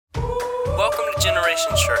Generation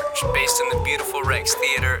Church, based in the beautiful Rex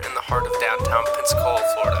Theater in the heart of downtown Pensacola,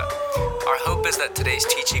 Florida. Our hope is that today's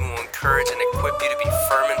teaching will encourage and equip you to be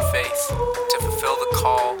firm in faith, to fulfill the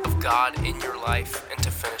call of God in your life, and to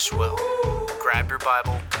finish well. Grab your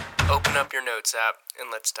Bible, open up your notes app, and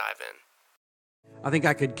let's dive in. I think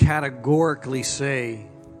I could categorically say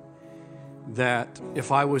that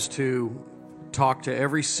if I was to talk to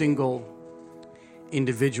every single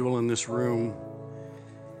individual in this room,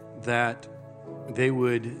 that they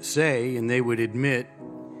would say and they would admit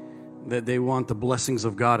that they want the blessings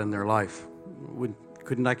of God in their life.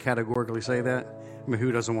 Couldn't I categorically say that? I mean,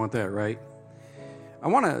 who doesn't want that, right? I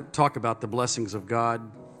want to talk about the blessings of God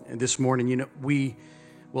this morning. You know, we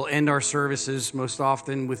will end our services most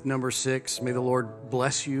often with number 6. May the Lord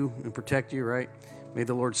bless you and protect you, right? May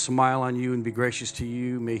the Lord smile on you and be gracious to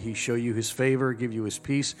you. May He show you His favor, give you His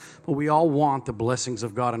peace. But we all want the blessings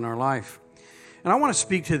of God in our life. And I want to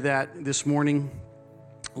speak to that this morning.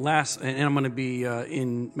 And I'm going to be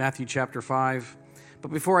in Matthew chapter 5. But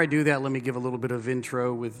before I do that, let me give a little bit of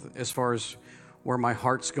intro with as far as where my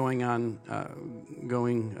heart's going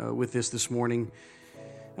with this morning.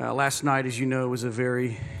 Last night, as you know, was a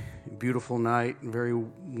very beautiful night, very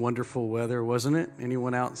wonderful weather, wasn't it?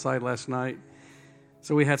 Anyone outside last night?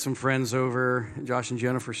 So we had some friends over. Josh and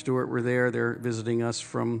Jennifer Stewart were there. They're visiting us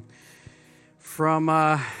from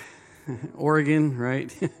Oregon,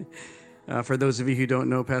 right? For those of you who don't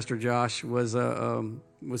know, Pastor Josh was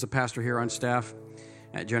a pastor here on staff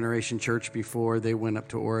at Generation Church before they went up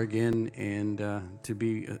to Oregon and to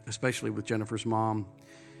be, especially with Jennifer's mom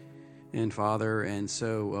and father. And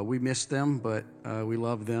so we missed them, but we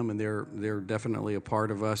love them, and they're definitely a part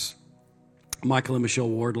of us. Michael and Michelle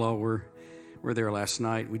Wardlaw were there last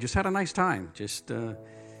night. We just had a nice time, just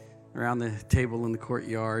around the table in the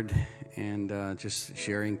courtyard and just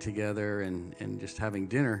sharing together and just having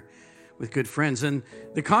dinner with good friends. And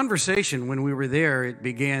the conversation when we were there, it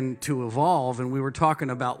began to evolve, and we were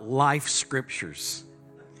talking about life scriptures.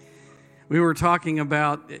 We were talking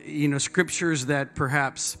about, scriptures that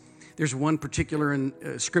perhaps there's one particular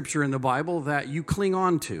scripture in the Bible that you cling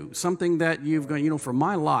on to, something that you've gone, for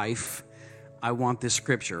my life, I want this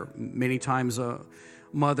scripture. Many times a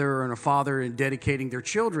mother and a father in dedicating their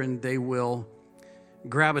children, they will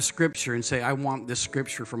grab a scripture and say, I want this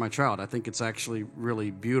scripture for my child. I think it's actually really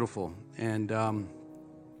beautiful. And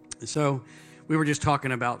so we were just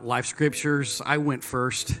talking about life scriptures. I went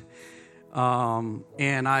first, and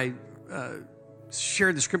I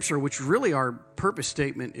shared the scripture, which really our purpose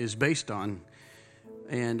statement is based on,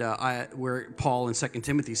 and where Paul in 2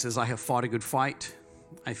 Timothy says, I have fought a good fight,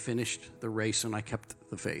 I finished the race, and I kept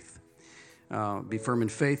the faith. Be firm in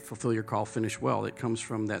faith, fulfill your call, finish well. It comes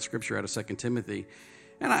from that scripture out of 2 Timothy.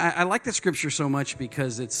 And I like that scripture so much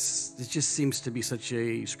because it just seems to be such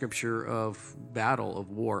a scripture of battle,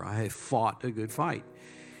 of war. I have fought a good fight.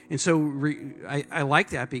 And so I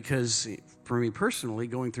like that because for me personally,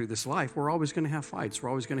 going through this life, we're always going to have fights. We're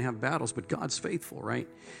always going to have battles, but God's faithful, right?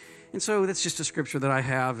 And so that's just a scripture that I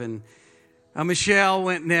have. And Michelle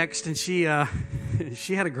went next, and she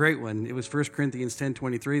had a great one. It was 1 Corinthians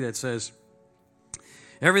 10:23 that says,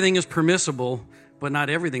 everything is permissible, but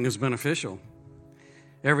not everything is beneficial.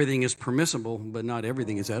 Everything is permissible, but not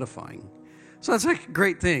everything is edifying. So that's a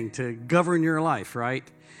great thing to govern your life, right?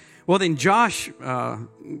 Well, then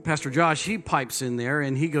Pastor Josh, he pipes in there,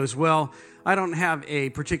 and he goes, well, I don't have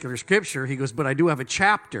a particular scripture. He goes, but I do have a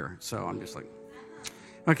chapter. So I'm just like,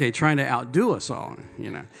 okay, trying to outdo us all,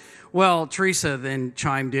 Well, Teresa then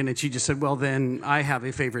chimed in, and she just said, well, then I have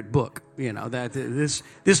a favorite book, that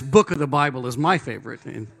this book of the Bible is my favorite.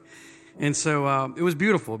 And so it was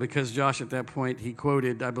beautiful because Josh at that point, he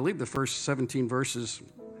quoted, I believe, the first 17 verses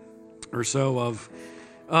or so of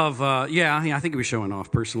I think he was showing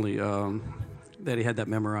off personally that he had that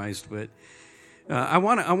memorized. But I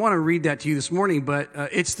want to read that to you this morning, but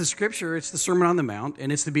it's the scripture, it's the Sermon on the Mount,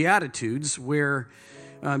 and it's the Beatitudes where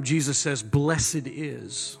Jesus says, blessed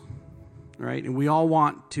is. Right? And we all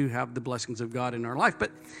want to have the blessings of God in our life.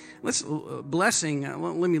 But let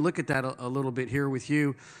me look at that a little bit here with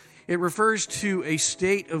you. It refers to a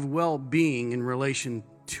state of well-being in relation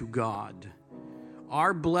to God.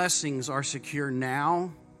 Our blessings are secure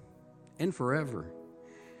now and forever.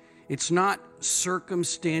 It's not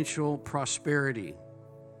circumstantial prosperity.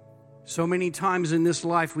 So many times in this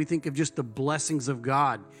life, we think of just the blessings of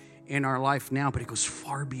God in our life now, but it goes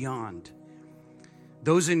far beyond.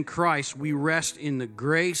 Those in Christ, we rest in the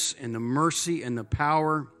grace and the mercy and the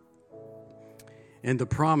power and the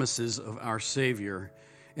promises of our Savior.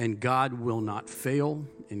 And God will not fail,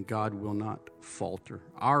 and God will not falter.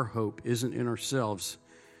 Our hope isn't in ourselves,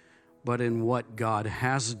 but in what God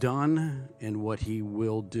has done and what he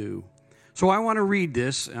will do. So I want to read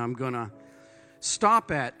this, and I'm going to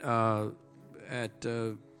stop at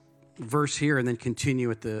verse here and then continue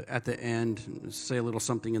at the end, say a little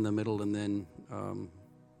something in the middle, and then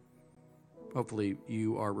hopefully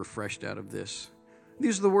you are refreshed out of this.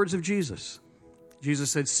 These are the words of Jesus. Jesus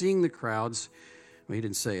said, seeing the crowds, well, he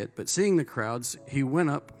didn't say it, but seeing the crowds, he went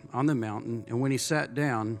up on the mountain, and when he sat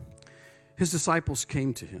down, his disciples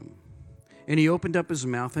came to him. And he opened up his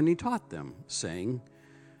mouth and he taught them, saying,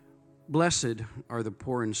 blessed are the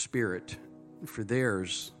poor in spirit, for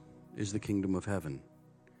theirs is the kingdom of heaven.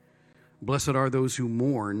 Blessed are those who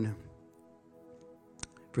mourn,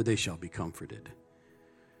 for they shall be comforted.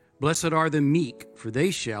 Blessed are the meek, for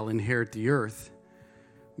they shall inherit the earth.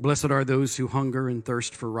 Blessed are those who hunger and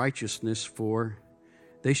thirst for righteousness, for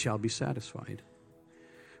they shall be satisfied.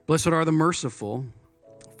 Blessed are the merciful,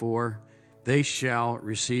 for they shall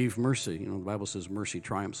receive mercy. You know, the Bible says mercy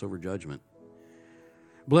triumphs over judgment.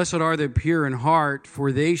 Blessed are the pure in heart,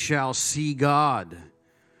 for they shall see God.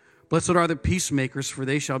 Blessed are the peacemakers, for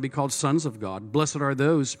they shall be called sons of God. Blessed are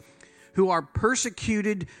those who are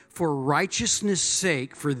persecuted for righteousness'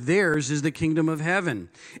 sake, for theirs is the kingdom of heaven.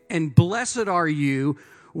 And blessed are you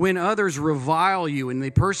when others revile you and they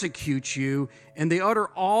persecute you, and they utter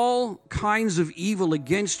all kinds of evil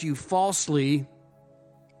against you falsely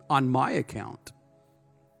on my account.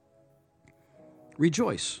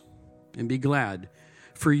 Rejoice and be glad,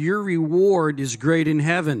 for your reward is great in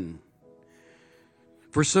heaven.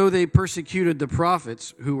 For so they persecuted the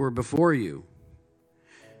prophets who were before you.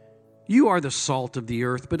 You are the salt of the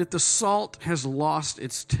earth, but if the salt has lost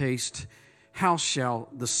its taste, how shall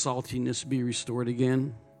the saltiness be restored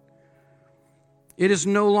again? It is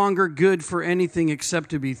no longer good for anything except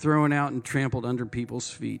to be thrown out and trampled under people's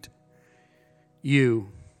feet. You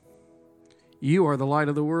are the light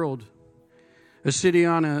of the world. A city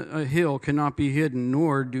on a hill cannot be hidden,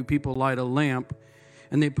 nor do people light a lamp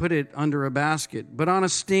and they put it under a basket, but on a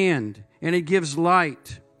stand, and it gives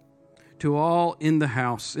light to all in the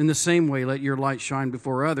house. In the same way, let your light shine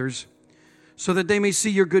before others, so that they may see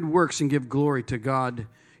your good works and give glory to God,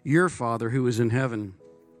 your Father who is in heaven.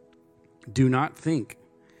 Do not think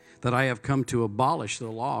that I have come to abolish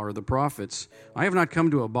the law or the prophets. I have not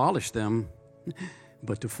come to abolish them,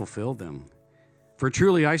 but to fulfill them. For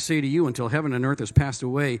truly I say to you, until heaven and earth has passed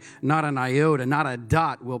away, not an iota, not a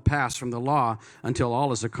dot will pass from the law until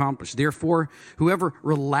all is accomplished. Therefore, whoever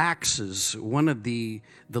relaxes one of the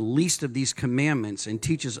least of these commandments and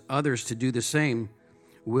teaches others to do the same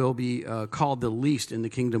will be called the least in the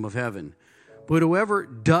kingdom of heaven. But whoever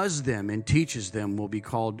does them and teaches them will be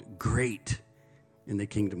called great in the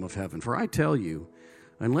kingdom of heaven. For I tell you,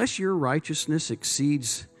 unless your righteousness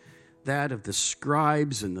exceeds that of the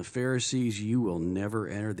scribes and the Pharisees, you will never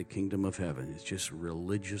enter the kingdom of heaven. It's just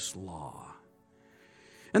religious law.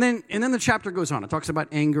 And then the chapter goes on. It talks about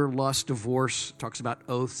anger, lust, divorce. It talks about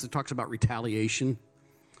oaths. It talks about retaliation.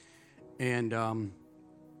 And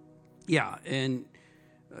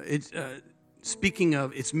it's speaking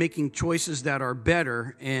of, it's making choices that are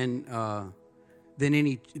better and than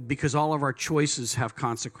any, because all of our choices have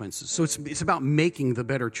consequences. So it's about making the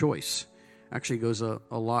better choice. Actually goes a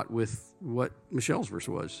lot with what Michelle's verse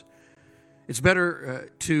was. It's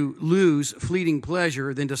better to lose fleeting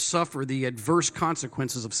pleasure than to suffer the adverse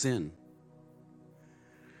consequences of sin.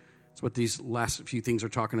 That's what these last few things are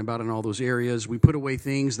talking about in all those areas. We put away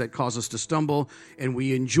things that cause us to stumble, and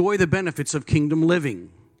we enjoy the benefits of kingdom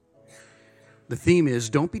living. The theme is,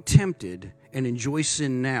 don't be tempted and enjoy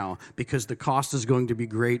sin now, because the cost is going to be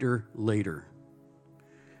greater later.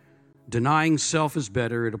 Denying self is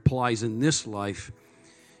better. It applies in this life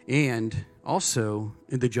and also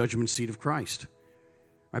in the judgment seat of Christ.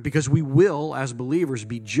 Right? Because we will, as believers,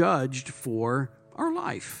 be judged for our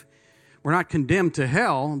life. We're not condemned to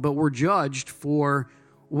hell, but we're judged for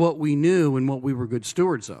what we knew and what we were good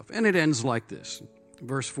stewards of. And it ends like this.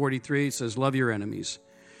 Verse 43, it says, love your enemies.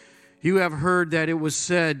 You have heard that it was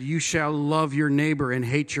said, you shall love your neighbor and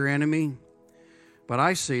hate your enemy. But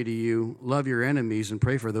I say to you, love your enemies and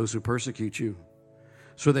pray for those who persecute you,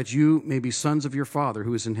 so that you may be sons of your Father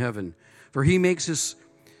who is in heaven. For he makes his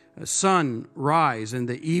sun rise on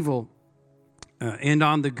the evil and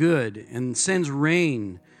on the good, and sends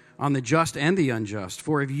rain on the just and the unjust.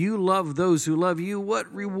 For if you love those who love you, what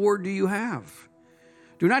reward do you have?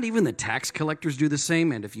 Do not even the tax collectors do the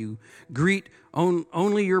same? And if you greet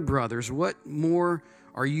only your brothers, what more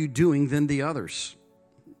are you doing than the others?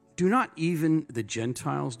 Do not even the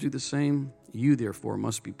Gentiles do the same? You, therefore,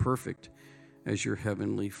 must be perfect as your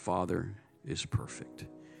heavenly Father is perfect.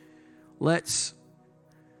 Let's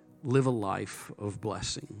live a life of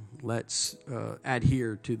blessing. Let's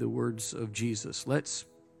adhere to the words of Jesus. Let's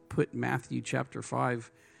put Matthew chapter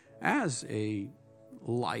 5 as a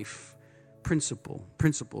life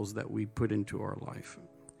principles that we put into our life.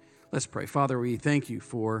 Let's pray. Father, we thank you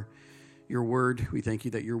for your word. We thank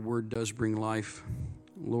you that your word does bring life.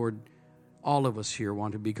 Lord, all of us here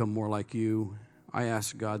want to become more like you. I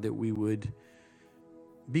ask, God, that we would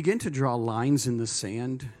begin to draw lines in the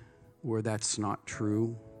sand where that's not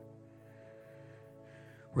true,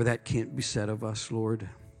 where that can't be said of us, Lord.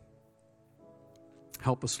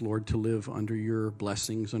 Help us, Lord, to live under your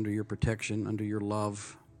blessings, under your protection, under your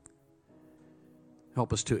love.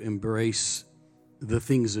 Help us to embrace the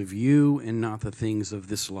things of you and not the things of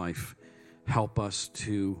this life. Help us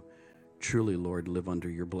to truly, Lord, live under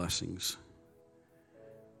your blessings.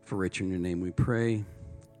 For it's in your name we pray.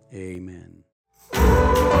 Amen.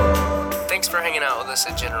 Thanks for hanging out with us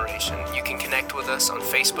at Generation. You can connect with us on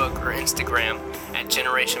Facebook or Instagram at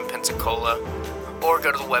Generation Pensacola, or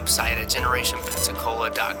go to the website at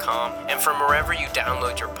generationpensacola.com, and from wherever you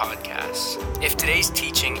download your podcasts. If today's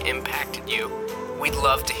teaching impacted you, we'd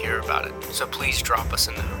love to hear about it, so please drop us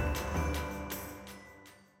a note.